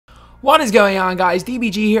What is going on, guys?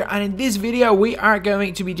 DBG here, and in this video we are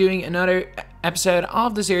going to be doing another episode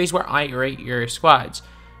of the series where I rate your squads.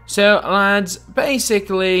 So lads,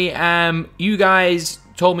 basically you guys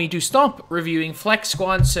told me to stop reviewing flex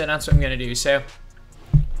squads, so that's what I'm going to do. So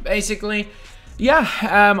basically, yeah,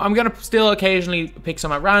 I'm going to still occasionally pick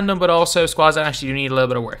some at random, but also squads that actually do need a little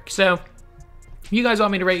bit of work. So if you guys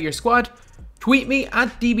want me to rate your squad, tweet me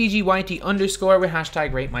at DBGYT_ with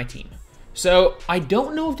hashtag #RateMyTeam. So, I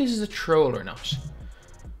don't know if this is a troll or not.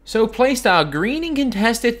 So, playstyle, green and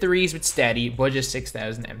contested threes with steady, budget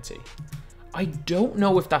 6,000 MT. I don't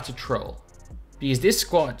know if that's a troll, because this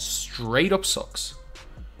squad straight up sucks.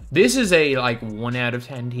 This is a, like, 1 out of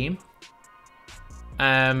 10 team.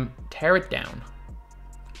 Tear it down.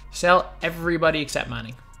 Sell everybody except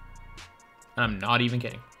Manning. And I'm not even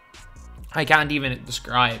kidding. I can't even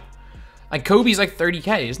describe. Like, Kobe's like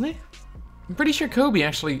 30k, isn't he? I'm pretty sure Kobe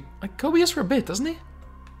actually, like, Kobe is for a bit, doesn't he?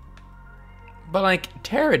 But, like,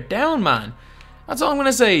 tear it down, man. That's all I'm going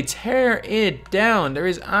to say. Tear it down. There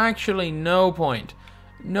is actually no point.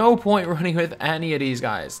 No point running with any of these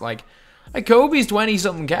guys. Like Kobe's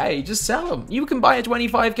 20-something K. Just sell him. You can buy a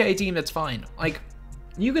 25k team, that's fine. Like,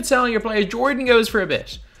 you could sell your players. Jordan goes for a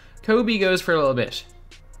bit. Kobe goes for a little bit.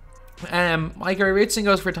 Michael Richardson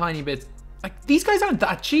goes for a tiny bit. Like, these guys aren't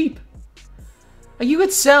that cheap. Like, you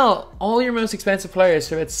could sell all your most expensive players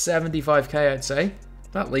for about 75k, I'd say.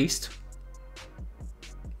 At least.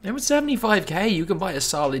 And with 75k, you can buy a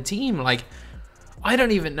solid team. Like, I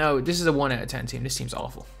don't even know. This is a 1 out of 10 team. This seems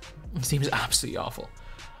awful. This seems absolutely awful.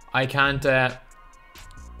 I can't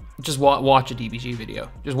just watch a DBG video.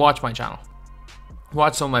 Just watch my channel.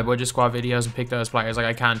 Watch some of my budget squad videos and pick those players. Like,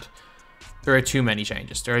 I can't. There are too many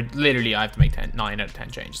changes. There are literally, I have to make 9 out of 10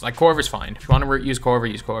 changes. Like, Corver's fine. If you want to use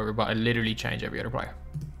Corver, but I literally change every other player.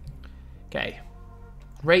 Okay.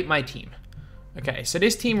 Rate my team. Okay, so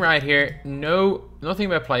this team right here, nothing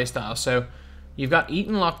about playstyle. So, you've got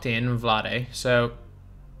Eaton locked in and Vlade. So,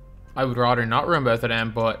 I would rather not run both of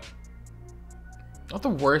them, but not the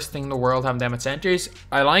worst thing in the world having them at centers.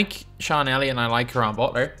 I like Sean Elliott and I like Caron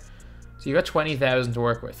Butler. So, you've got 20,000 to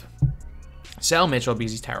work with. Sell Mitchell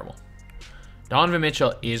because he's terrible. Donovan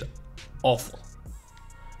Mitchell is awful.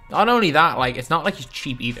 Not only that, like, it's not like he's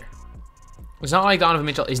cheap either. It's not like Donovan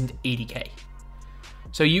Mitchell isn't 80k.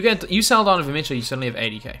 So you sell Donovan Mitchell, you suddenly have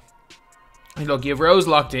 80k. And look, you have Rose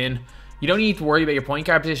locked in. You don't need to worry about your point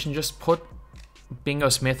guard position. Just put Bingo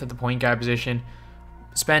Smith at the point guard position.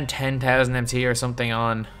 Spend 10,000 MT or something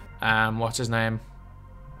on, what's his name?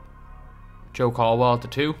 Joe Caldwell at the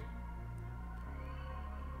 2.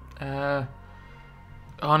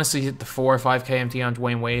 Honestly, the 4 or 5k MT on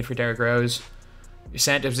Dwayne Wade for Derrick Rose. Your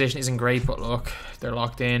center position isn't great, but look, they're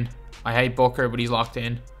locked in. I hate Booker, but he's locked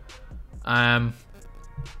in.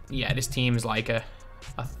 Yeah, this team is like a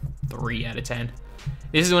 3 out of 10.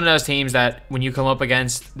 This is one of those teams that when you come up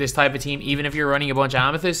against this type of team, even if you're running a bunch of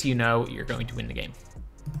amethysts, you know you're going to win the game.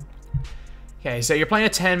 Okay, so you're playing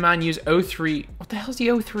a 10-man, use 03. What the hell's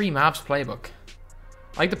the 03 Maps playbook?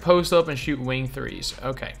 I like to post up and shoot wing threes.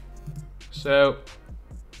 Okay, so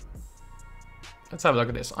let's have a look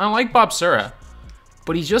at this. I don't like Bob Sura,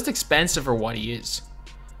 but he's just expensive for what he is.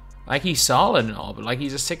 Like, he's solid and all, but like,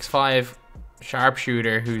 he's a 6'5"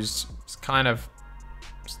 sharpshooter who's kind of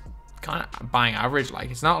bang average.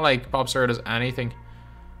 Like, it's not like Bob Sura does anything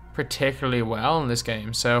particularly well in this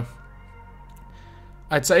game. So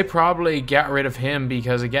I'd say probably get rid of him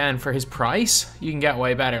because, again, for his price, you can get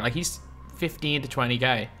way better. Like, he's 15 to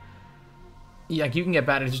 20k. Yeah, like, you can get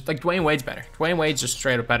better. Just, like, Dwayne Wade's better. Dwayne Wade's just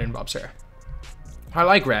straight up better than Bob Sura. I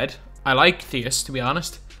like Red. I like Theus, to be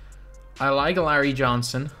honest. I like Larry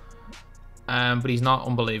Johnson. But he's not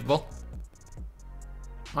unbelievable.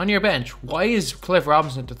 On your bench, why is Cliff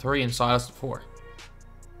Robinson to 3 and Silas to 4?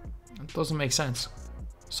 That doesn't make sense.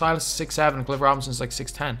 Silas is 6'7", and Cliff Robinson's like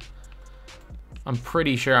 6'10". I'm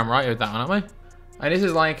pretty sure I'm right with that one, am I? And this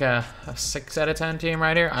is like a 6 out of 10 team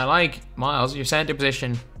right here. I like Miles. Your center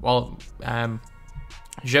position, well, Zhou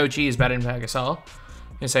Qi is better than Pau Gasol.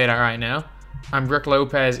 I can say that right now. And Brook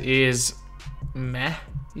Lopez is meh.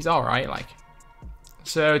 He's alright, like.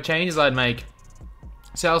 So, changes I'd make.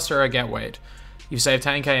 Sell Sura, get Wade. You've saved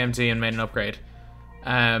 10k MT and made an upgrade.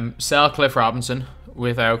 Sell Cliff Robinson,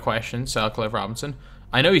 without question. Sell Cliff Robinson.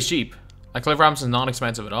 I know he's cheap. Like, Cliff Robinson's not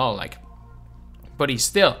expensive at all, like. But he's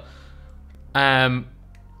still... like,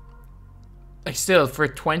 still, for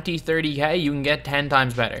 20, 30k, you can get 10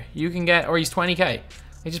 times better. You can get... Or he's 20k. Like,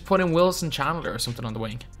 just put in Wilson Chandler or something on the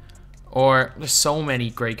wing. Or, there's so many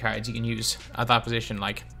great cards you can use at that position,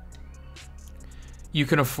 like... You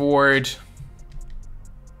can afford...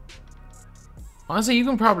 Honestly, you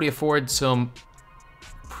can probably afford some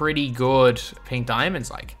pretty good pink diamonds.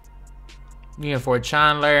 Like, you can afford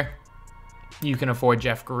Chandler. You can afford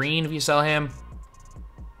Jeff Green if you sell him.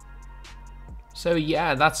 So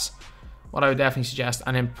yeah, that's what I would definitely suggest.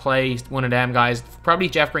 And then play one of them guys. Probably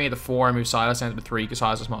Jeff Green at the 4, move Silas down to the 3 because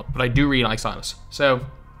Silas is small. But I do really like Silas. So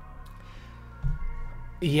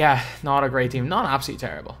yeah, not a great team. Not absolutely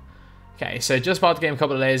terrible. Okay, so just bought the game a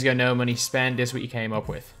couple of days ago. No money spent. This is what you came up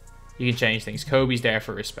with. You can change things. Kobe's there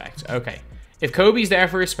for respect. Okay. If Kobe's there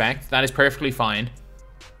for respect, that is perfectly fine.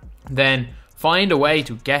 Then find a way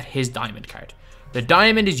to get his diamond card. The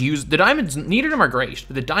diamond is used. The diamonds, neither of them are great,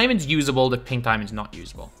 but the diamond's usable, the pink diamond's not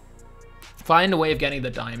usable. Find a way of getting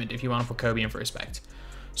the diamond if you want to put Kobe in for respect.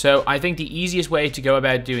 So I think the easiest way to go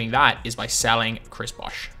about doing that is by selling Chris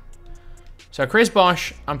Bosh. So Chris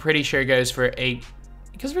Bosh, I'm pretty sure goes for a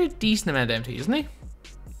decent amount of MT, isn't he?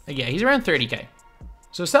 Yeah, he's around 30k.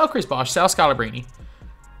 So sell Chris Bosh, sell Scalabrini.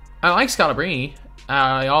 I like Scalabrini.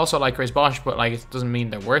 I also like Chris Bosh, but like it doesn't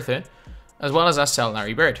mean they're worth it. As well as I sell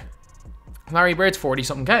Larry Bird. Larry Bird's 40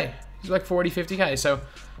 something K. He's like 40, 50k. So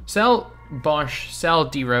sell Bosh, sell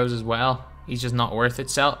D Rose as well. He's just not worth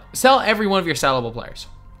it. Sell every one of your sellable players.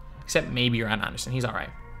 Except maybe Ryan Anderson. He's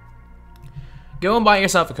alright. Go and buy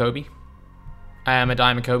yourself a Kobe. A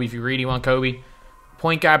diamond Kobe if you really want Kobe.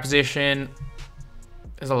 Point guard position.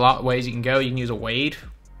 There's a lot of ways you can go. You can use a Wade.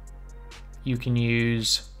 You can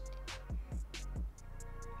use...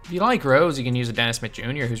 If you like Rose, you can use a Dennis Smith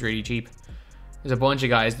Jr. who's really cheap. There's a bunch of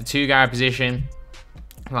guys. The 2 guard position.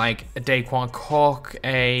 Like a Daquan Cook.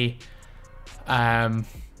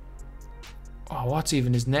 What's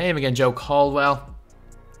even his name again? Joe Caldwell.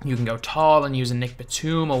 You can go tall and use a Nick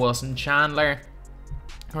Batum, a Wilson Chandler.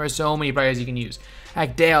 There are so many players you can use.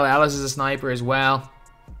 Heck, Dale Ellis is a sniper as well.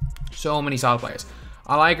 So many solid players.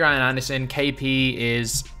 I like Ryan Anderson. KP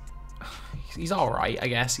is... He's alright, I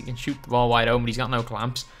guess. He can shoot the ball wide open, but he's got no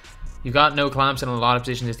clamps. You've got no clamps in a lot of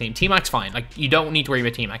positions in this team. T-Mac's fine. Like, you don't need to worry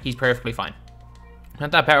about T-Mac. He's perfectly fine.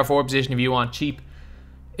 Not that power forward position if you want cheap.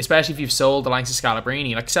 Especially if you've sold the likes of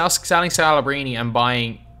Scalabrini. Like, selling Scalabrini and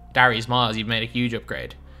buying Darius Miles, you've made a huge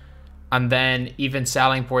upgrade. And then even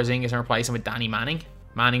selling Porzingis and replacing with Danny Manning.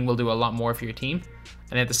 Manning will do a lot more for your team.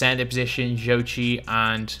 And at the center position, Jochi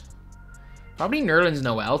and probably Nerlens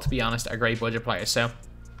Noel, to be honest, are great budget players. So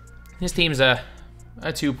this team's a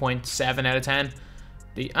 2.7 out of 10.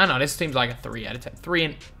 I know this team's like a 3 out of 10.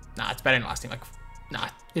 It's better than the last team.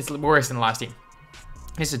 It's worse than the last team.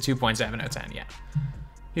 This is a 2.7 out of 10, yeah.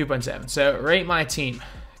 2.7. So rate my team.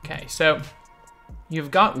 Okay, so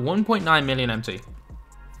you've got 1.9 million MT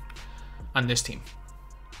on this team.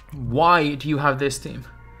 Why do you have this team?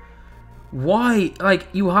 Why? Like,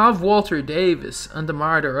 you have Walter Davis and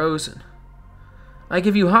DeMar DeRozan. Like,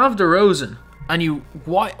 if you have DeRozan and you...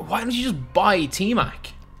 Why don't you just buy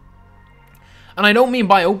T-Mac? And I don't mean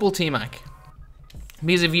buy Opal T-Mac.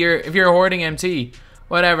 Because if you're hoarding MT,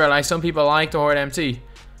 whatever, like some people like to hoard MT,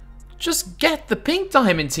 just get the pink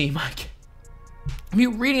diamond T-Mac. If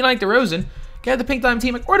you really like DeRozan, get the pink diamond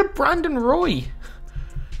T-Mac or the Brandon Roy.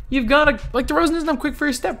 You've got to... Like, DeRozan isn't a quick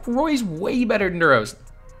first step. Roy's way better than DeRozan.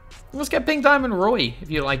 Let's get pink diamond Roy if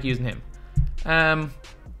you like using him.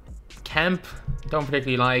 Kemp, don't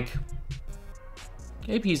particularly like.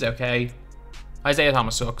 KP's okay. Isaiah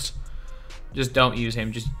Thomas sucks. Just don't use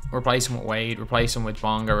him. Just replace him with Wade. Replace him with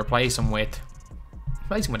Bonga. Replace him with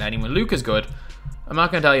anyone. Luka's good. I'm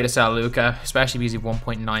not going to tell you to sell Luka, especially because you have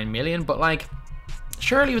 1.9 million. But, like,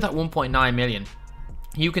 surely with that 1.9 million,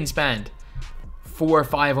 you can spend 400 or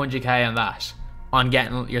 500k on that, on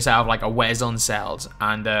getting yourself like a Wes Unseld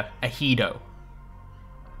and a Hedo.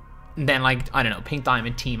 And then, like, I don't know, pink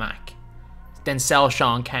diamond T-Mac. Then sell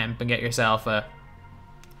Sean Kemp and get yourself a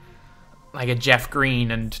Jeff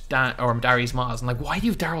Green and or Darius Miles. And like, why do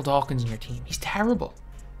you have Darryl Dawkins in your team? He's terrible.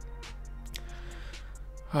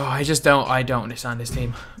 Oh, I don't understand this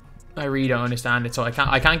team. I really don't understand it. So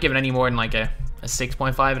I can't give it any more than like a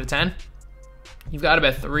 6.5 out of 10. You've got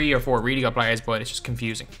about 3 or 4 really good players, but it's just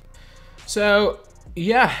confusing. So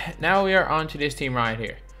yeah, now we are on to this team right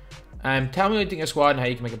here. Tell me what you think of squad and how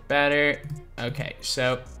you can make it better. Okay,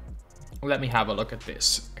 so let me have a look at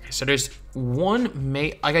this. Okay, so there's one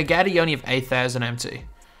mate. Like, I get it, you only have 8,000 MT.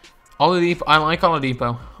 Oladipo, I like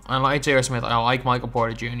Oladipo. I like J.R. Smith. I like Michael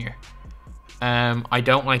Porter Jr. I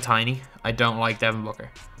don't like Tiny. I don't like Devin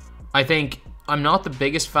Booker. I think I'm not the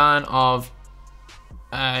biggest fan of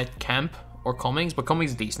Kemp or Cummings, but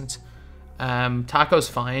Cummings is decent. Taco's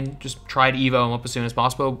fine. Just try to Evo him up as soon as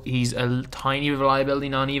possible. He's a tiny bit of reliability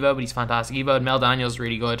non-Evo, but he's fantastic Evo. And Mel Daniels is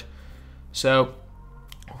really good. So,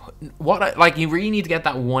 you really need to get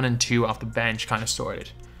that 1 and 2 off the bench kind of sorted.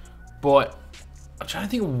 But I'm trying to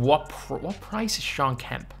think of what price is Sean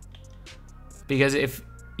Kemp? Because if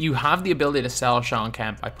you have the ability to sell Sean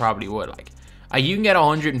Kemp, I probably would. Like, you can get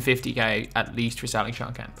 150k at least for selling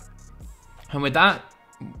Sean Kemp. And with that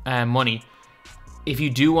money, if you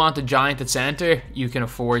do want a giant at center, you can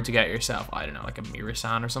afford to get yourself, I don't know, like a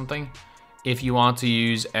Mirasan or something. If you want to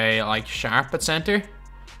use a like Sharp at center,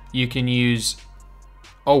 you can use,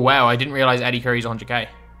 oh wow, I didn't realize Eddie Curry's 100k. I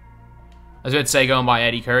was about to say go and buy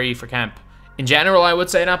Eddie Curry for Kemp. In general, I would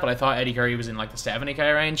say that, but I thought Eddie Curry was in like the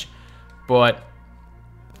 70k range. But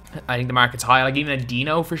I think the market's high. Like even a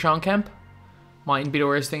Dino for Sean Kemp mightn't be the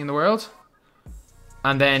worst thing in the world.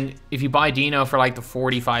 And then if you buy Dino for like the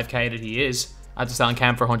 45k that he is, after selling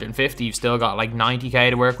Kemp for 150, you've still got like 90k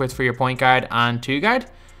to work with for your point guard and two guard.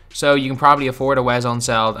 So you can probably afford a Wes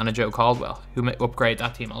Unseld and a Joe Caldwell, who may upgrade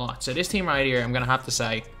that team a lot. So this team right here, I'm going to have to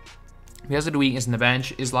say, because of the weakness in the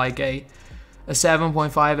bench, is like a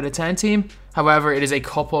 7.5 out of 10 team. However, it is a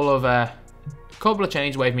couple of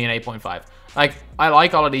changes away from me an 8.5. Like, I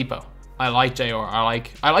like Oladipo. I like JR. I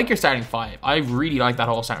like your starting five. I really like that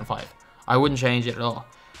whole starting five. I wouldn't change it at all.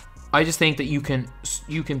 I just think that you can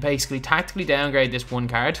basically tactically downgrade this one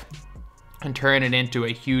card and turn it into a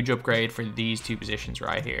huge upgrade for these two positions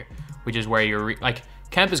right here, which is where you're like,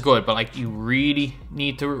 Kemp is good, but like you really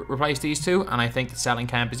need to replace these two, and I think that selling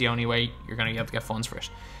Kemp is the only way you're going to be able to get funds for it.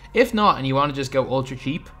 If not, and you want to just go ultra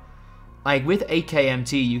cheap, like with 8k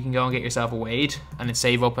MT, you can go and get yourself a Wade and then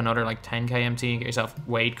save up another like 10k MT and get yourself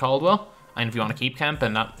Wade Caldwell. And if you want to keep Kemp,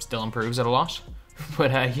 and that still improves it a lot.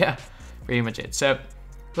 But yeah, pretty much it. So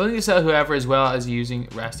willing to sell whoever as well as using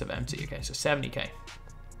rest of MT. Okay, so 70k.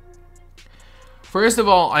 First of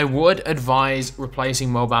all, I would advise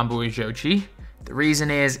replacing Mo Bamba with Jochi. The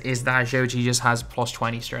reason is that Jochi just has plus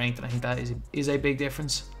 20 strength, and I think that is a big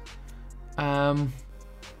difference. I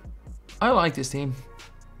like this team.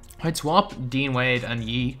 I'd swap Dean Wade and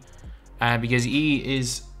Yi, because Yi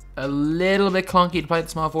is a little bit clunky to play the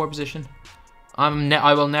small forward position.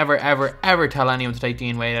 I will never, ever tell anyone to take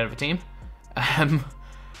Dean Wade out of a team.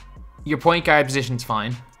 Your point guard position's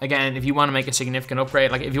fine. Again, if you want to make a significant upgrade,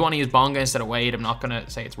 like if you want to use Bonga instead of Wade, I'm not going to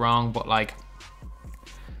say it's wrong, but like,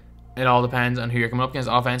 it all depends on who you're coming up against.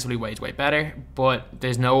 Offensively, Wade's way better, but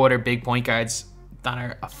there's no other big point guards that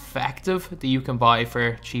are effective that you can buy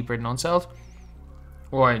for cheaper than Unseld,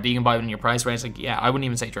 or that you can buy within your price range. Like, yeah, I wouldn't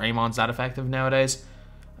even say Draymond's that effective nowadays.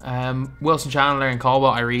 Wilson Chandler and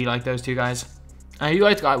Caldwell, I really like those two guys. And you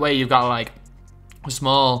like the way you've got like a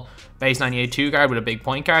small base 98 2 guard with a big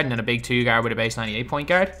point guard, and then a big 2 guard with a base 98 point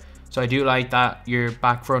guard. So I do like that your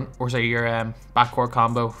backcourt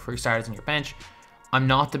combo for starters on your bench. I'm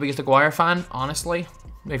not the biggest Aguirre fan, honestly.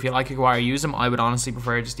 If you like Aguirre, use him. I would honestly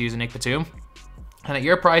prefer just to use a Nick Batum. And at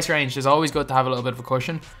your price range, it's always good to have a little bit of a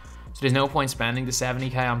cushion. So there's no point spending the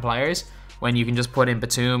 70k on players when you can just put in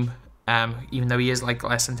Batum. Even though he is like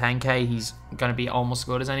less than 10k, he's going to be almost as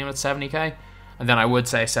good as anyone at 70k. And then I would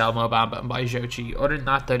say sell Mo Bamba and buy Jochi. Other than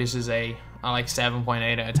that, though, this is a like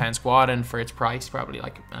 7.8 out of 10 squad, and for its price, probably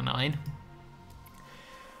like a 9.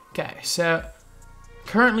 Okay, so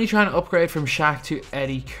currently trying to upgrade from Shaq to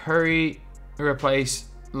Eddie Curry, replace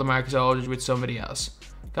LaMarcus Aldridge with somebody else.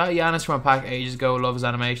 Got Giannis from a pack ages ago. Love his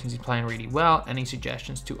animations. He's playing really well. Any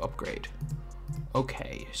suggestions to upgrade?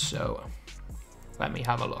 Okay, so let me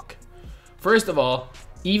have a look. First of all,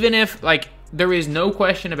 even if like there is no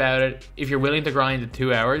question about it, if you're willing to grind the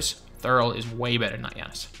 2 hours, Thurl is way better than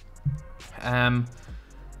Giannis.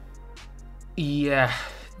 Yeah,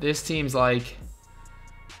 this team's like,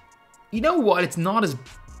 you know what? It's not as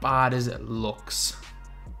bad as it looks.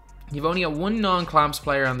 You've only got one non-clamps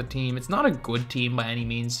player on the team. It's not a good team by any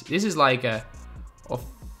means. This is like a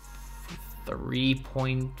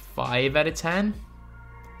 3.5 out of 10.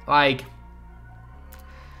 Like,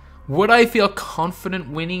 would I feel confident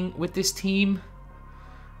winning with this team?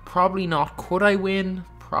 Probably not. Could I win?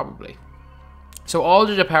 Probably. So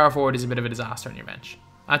Aldridge at power forward is a bit of a disaster on your bench.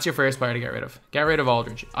 That's your first player to get rid of. Get rid of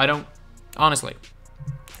Aldridge. I don't, honestly.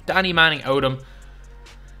 Danny Manning, Odom.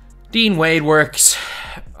 Dean Wade works.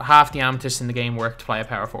 Half the amethyst in the game work to play a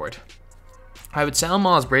power forward. I would sell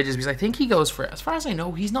Miles Bridges because I think he goes for, as far as I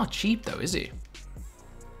know, he's not cheap though, is he?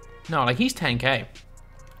 No, like he's 10k.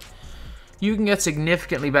 You can get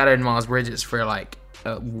significantly better than Miles Bridges for like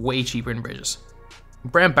way cheaper than Bridges.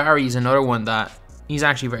 Brent Barry is another one that he's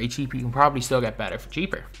actually very cheap. You can probably still get better for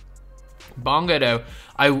cheaper. Bonga though,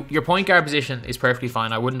 your point guard position is perfectly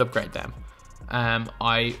fine. I wouldn't upgrade them.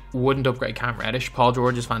 I wouldn't upgrade Cam Reddish. Paul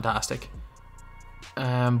George is fantastic.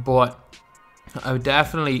 But I would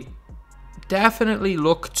definitely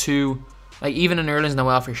look to, like, even an Nerlens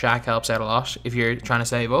Noel for Shaq helps out a lot if you're trying to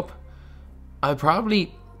save up. I'd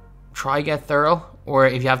probably try get Thurl, or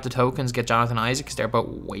if you have the tokens, get Jonathan Isaac, because they're both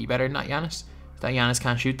way better than that Giannis. That Giannis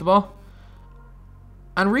can't shoot the ball.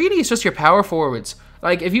 And really, it's just your power forwards.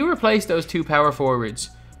 Like, if you replace those two power forwards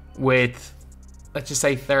with, let's just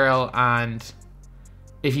say, Thurl, and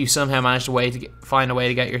if you somehow manage to find a way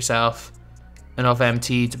to get yourself enough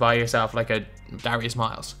MT to buy yourself like a Darius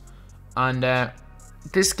Miles, and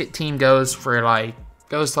this team goes to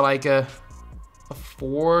like a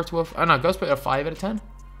 4 to a, I don't know, it goes to a 5 out of 10.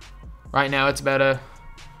 Right now it's about a,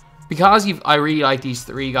 because I really like these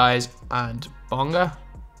three guys and Bonga,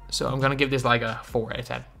 so I'm gonna give this like a 4 out of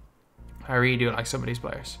 10. I really do like some of these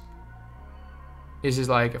players. This is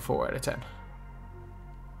like a 4 out of 10.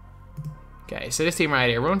 Okay, so this team right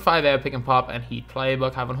here, run 5 out, pick and pop, and Heat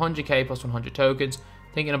playbook, have 100k plus 100 tokens.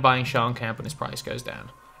 Thinking of buying Sean Kemp when his price goes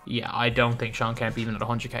down. Yeah, I don't think Sean Kemp even at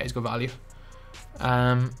 100k is good value.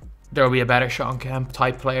 There will be a better Sean Kemp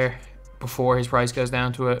type player before his price goes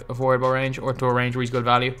down to a affordable range, or to a range where he's good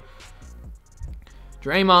value.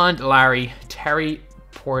 Draymond, Larry, Terry,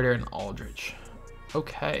 Porter, and Aldridge.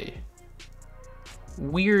 Okay.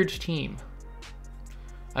 Weird team.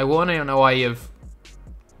 I want to know why you've...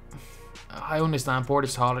 I understand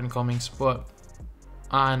Porter's taller than Cummings, but...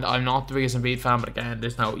 And I'm not the biggest Embiid fan, but again,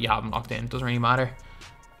 there's no... You haven't locked in. It doesn't really matter.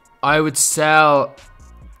 I would sell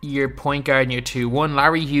your point guard and your 2-1.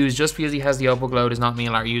 Larry Hughes, just because he has the upper glow does not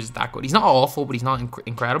mean Larry Hughes is that good. He's not awful, but he's not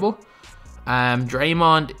incredible.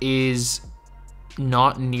 Draymond is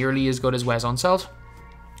not nearly as good as Wes Unseld.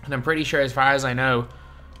 And I'm pretty sure, as far as I know,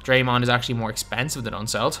 Draymond is actually more expensive than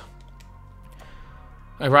Unseld.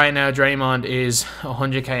 Like right now, Draymond is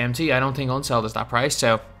 100k MT. I don't think Unseld is that price.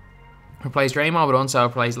 So replace Draymond with Unseld.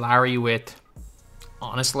 Replace Larry with,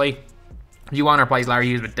 honestly, if you want to replace Larry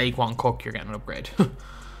Hughes with Daquan Cook, you're getting an upgrade.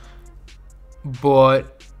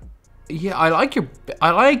 But yeah, I like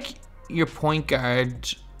your point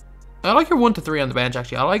guard. I like your 1 to 3 on the bench.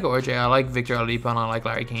 Actually, I like RJ. I like Victor Oladipo, and I like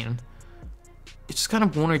Larry Keenan. It's just kind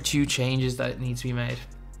of 1 or 2 changes that needs to be made.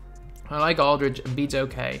 I like Aldridge. Embiid's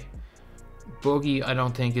okay. Boogie, I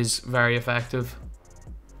don't think is very effective.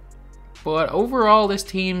 But overall, this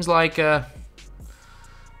team's like a...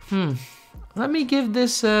 Let me give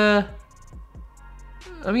this like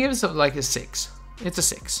a 6. It's a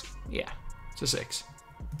 6. Yeah, it's a 6.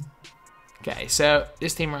 Okay, so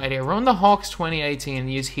this team right here. Run the Hawks 2018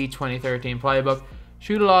 and use Heat 2013 playbook.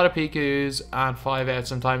 Shoot a lot of PQs and 5 out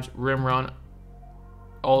sometimes. Rim run.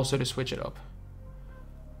 Also to switch it up.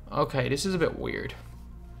 Okay, this is a bit weird.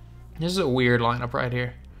 This is a weird lineup right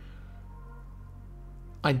here.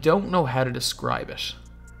 I don't know how to describe it.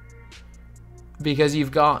 Because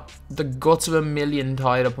you've got the guts of a million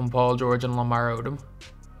tied up on Paul George and Lamar Odom.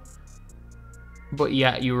 But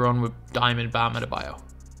yeah, you run with Diamond, Bam, and Adebayo.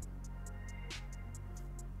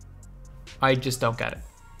 I just don't get it.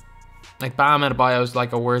 Like, Bam and Adebayo is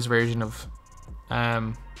like a worse version of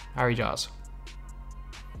Harry Jaws.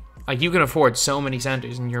 Like, you can afford so many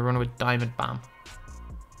centers and you're running with Diamond, Bam.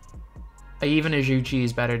 Even Azuchi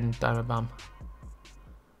is better than Diamond, Bam.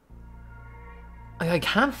 I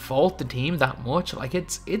can't fault the team that much. Like,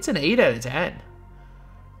 it's an 8 out of 10.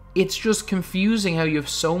 It's just confusing how you have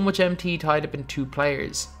so much MT tied up in 2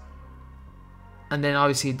 players. And then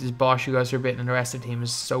obviously this Bosch who goes for a bit and the rest of the team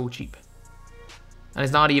is so cheap. And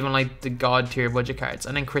it's not even like the god tier budget cards.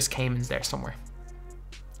 And then Chris Kamen's there somewhere.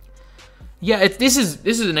 Yeah, this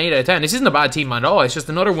is an 8 out of 10. This isn't a bad team at all. It's just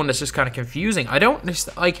another one that's just kind of confusing. I don't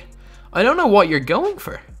know what you're going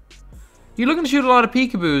for. You're looking to shoot a lot of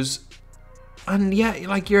peekaboos. And yeah,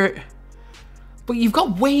 like but you've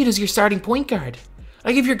got Wade as your starting point guard.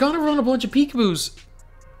 Like, if you're gonna run a bunch of peekaboos,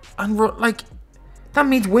 and like, that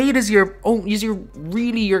means Wade is your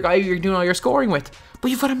guy you're doing all your scoring with. But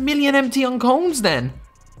you've got a million MT on cones then.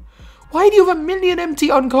 Why do you have a million MT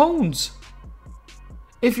on cones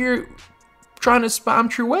if you're trying to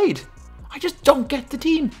spam through Wade? I just don't get the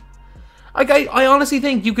team. Like, I honestly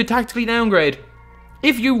think you could tactically downgrade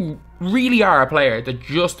if you really are a player that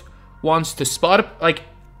just wants to spot it, like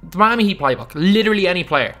the Miami Heat playbook. Literally any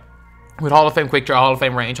player with Hall of Fame quick draw, Hall of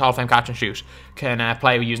Fame range, Hall of Fame catch and shoot can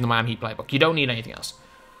play with using the Miami Heat playbook. You don't need anything else.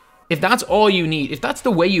 If that's all you need, if that's the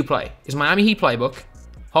way you play, is Miami Heat playbook,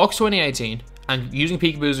 Hawks 2018, and using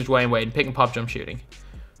peekaboos with Dwayne Wade and pick and pop jump shooting,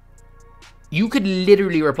 you could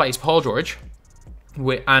literally replace Paul George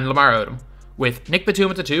and Lamar Odom with Nick Batum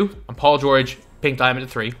at the 2 and Paul George, Pink Diamond at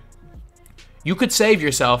the 3. You could save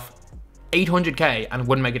yourself 800k and it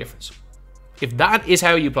wouldn't make a difference. If that is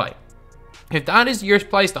how you play, if that is your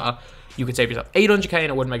play style, you could save yourself 800k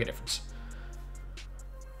and it wouldn't make a difference.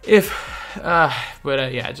 Yeah,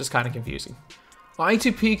 it's just kind of confusing. I like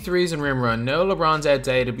to peak 3s and rim run. No, LeBron's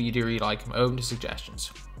outdated, but you do really like him. Open to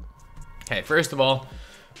suggestions. Okay, first of all,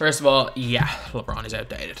 yeah, LeBron is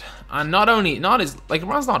outdated. And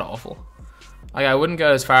LeBron's not awful. Like, I wouldn't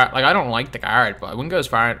go as far, like, I don't like the guard, but I wouldn't go as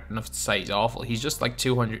far enough to say he's awful. He's just like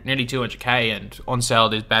nearly 200k, and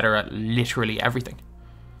unsold is better at literally everything.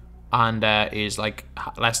 And is like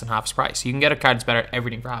less than half his price. You can get a card that's better at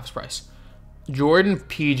everything for half his price. Jordan,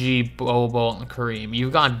 PG, Bobo, and Kareem,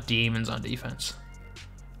 you've got demons on defense.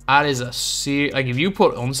 That is a like, if you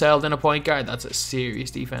put unsold in a point guard, that's a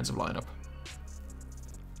serious defensive lineup.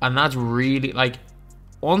 And that's really, like,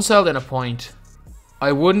 unsold in a point.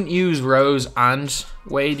 I wouldn't use Rose and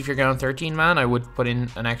Wade if you're going 13 man. I would put in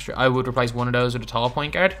an extra. I would replace one of those with a tall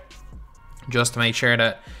point guard, just to make sure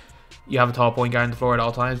that you have a tall point guard on the floor at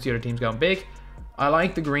all times. The other team's going big. I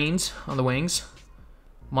like the greens on the wings.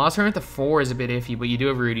 Miles Turner at the 4 is a bit iffy, but you do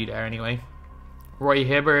have Rudy there anyway. Roy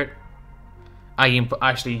Hibbert.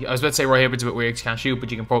 Actually, I was about to say Roy Hibbert's a bit weird because he can't shoot, but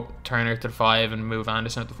you can put Turner to the 5 and move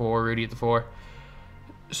Anderson at the 4, Rudy at the 4.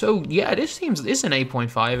 So yeah, this is an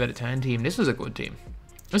 8.5 out of 10 team. This is a good team.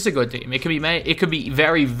 This is a good team. It could be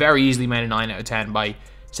very, very easily made a 9 out of 10 by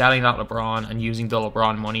selling that LeBron and using the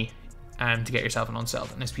LeBron money to get yourself an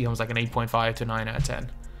unsold, and this becomes like an 8.5 to 9 out of 10.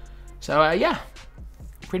 So yeah,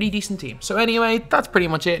 pretty decent team. So anyway, that's pretty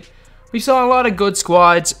much it. We saw a lot of good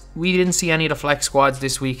squads. We didn't see any of the flex squads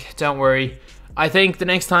this week. Don't worry. I think the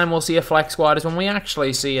next time we'll see a flex squad is when we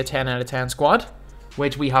actually see a 10 out of 10 squad,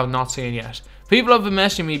 which we have not seen yet. People have been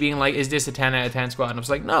messaging me being like, is this a 10 out of 10 squad? And I was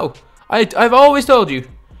like, no. I've always told you,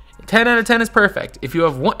 10 out of 10 is perfect. If you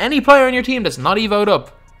have any player on your team that's not evoed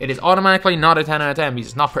up, it is automatically not a 10 out of 10 because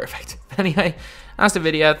it's not perfect. Anyway, that's the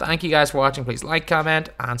video. Thank you guys for watching. Please like, comment,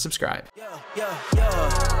 and subscribe.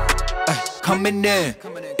 Coming in,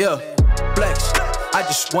 yeah, flex. I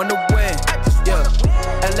just wanna win, yeah.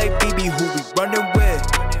 LABB, who we running with,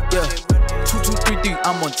 yeah. 2 2 3 3,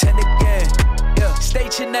 I'm on 10 again, yeah.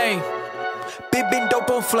 State your name. Big been dope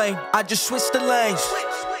on flame. I just switched the lanes.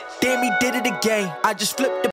 Damn, he did it again. I just flipped the